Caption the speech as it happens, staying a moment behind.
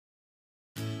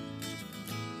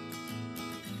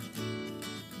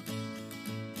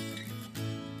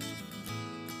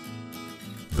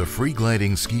the free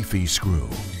gliding SCFE screw,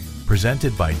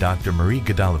 presented by Dr. Marie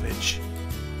Gdalevitch.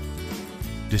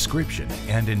 Description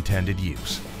and intended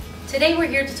use. Today we're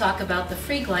here to talk about the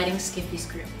free gliding SCFE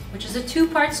screw, which is a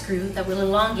two-part screw that will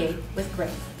elongate with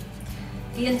growth.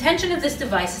 The intention of this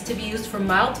device is to be used for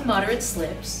mild to moderate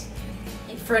slips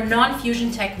for a non-fusion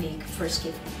technique for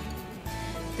SCFE.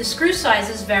 The screw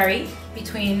sizes vary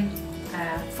between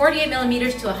 48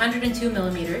 millimeters to 102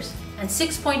 millimeters and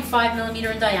 6.5 millimeter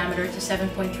in diameter to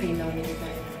 7.3 millimeter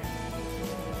diameter.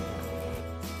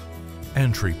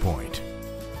 Entry point.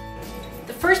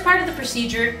 The first part of the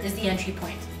procedure is the entry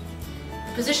point.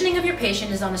 The positioning of your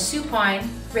patient is on a supine,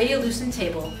 radiolucent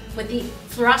table with the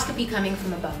fluoroscopy coming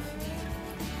from above.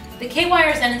 The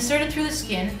K-wire is then inserted through the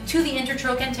skin to the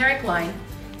intertrochanteric line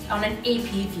on an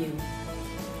AP view.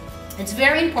 It's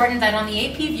very important that on the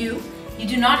AP view, you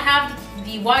do not have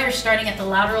the wire starting at the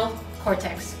lateral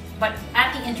cortex, but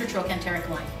at the intertrochanteric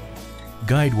line.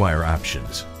 Guide wire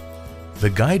options. The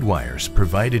guide wires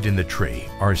provided in the tray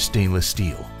are stainless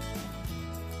steel.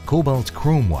 Cobalt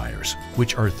chrome wires,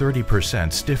 which are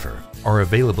 30% stiffer, are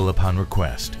available upon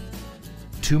request.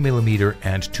 2mm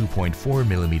and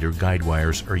 2.4mm guide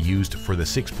wires are used for the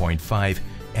 6.5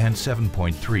 and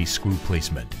 7.3 screw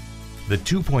placement. The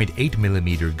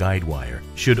 2.8mm guide wire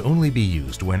should only be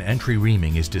used when entry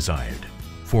reaming is desired.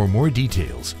 For more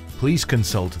details, please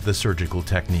consult the surgical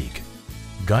technique.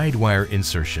 Guide wire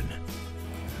insertion.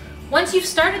 Once you've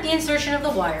started the insertion of the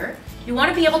wire, you want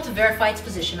to be able to verify its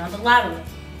position on the lateral.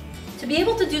 To be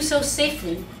able to do so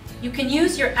safely, you can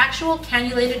use your actual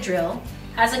cannulated drill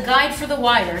as a guide for the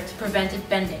wire to prevent it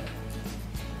bending.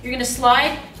 You're going to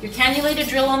slide your cannulated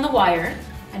drill on the wire,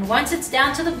 and once it's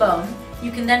down to the bone, you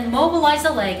can then mobilize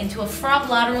the leg into a frog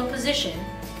lateral position,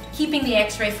 keeping the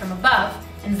X-ray from above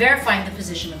and verifying the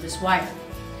position of this wire.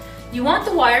 You want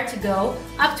the wire to go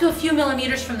up to a few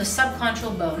millimeters from the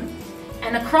subchondral bone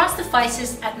and across the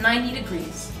physis at 90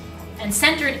 degrees and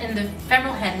center it in the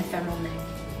femoral head and femoral neck.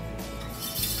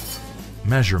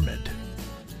 Measurement.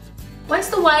 Once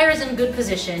the wire is in good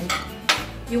position,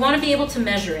 you want to be able to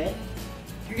measure it.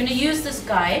 You're going to use this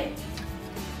guide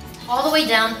all the way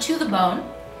down to the bone,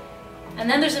 and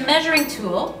then there's a measuring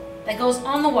tool that goes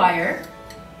on the wire,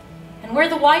 and where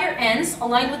the wire ends,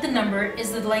 aligned with the number,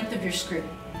 is the length of your screw.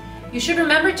 You should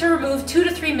remember to remove 2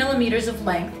 to 3 millimeters of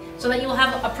length so that you will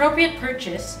have appropriate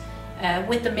purchase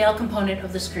with the male component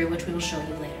of the screw, which we will show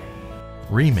you later.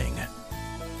 Reaming.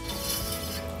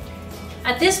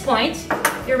 At this point,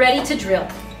 you're ready to drill.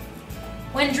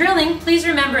 When drilling, please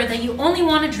remember that you only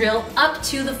want to drill up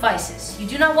to the physis. You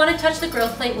do not want to touch the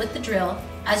growth plate with the drill,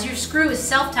 as your screw is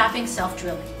self-tapping,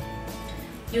 self-drilling.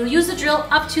 You'll use the drill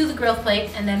up to the growth plate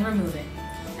and then remove it.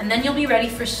 And then you'll be ready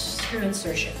for screw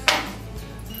insertion.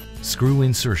 Screw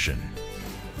insertion.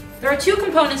 There are two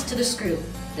components to the screw.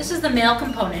 This is the male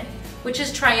component, which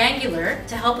is triangular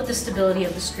to help with the stability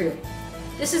of the screw.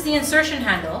 This is the insertion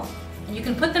handle, and you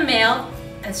can put the male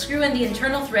and screw in the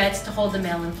internal threads to hold the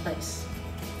male in place.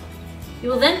 You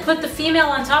will then put the female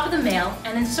on top of the male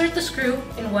and insert the screw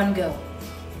in one go.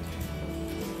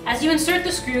 As you insert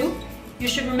the screw, you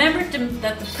should remember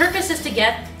that the purpose is to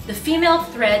get the female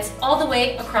threads all the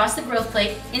way across the growth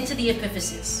plate into the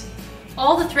epiphysis.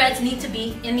 All the threads need to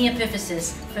be in the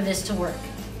epiphysis for this to work.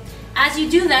 As you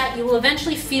do that, you will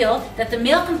eventually feel that the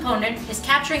male component is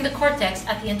capturing the cortex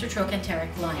at the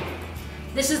intertrochanteric line.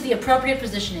 This is the appropriate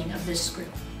positioning of this screw.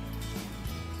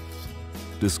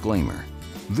 Disclaimer: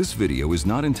 this video is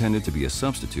not intended to be a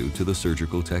substitute to the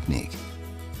surgical technique.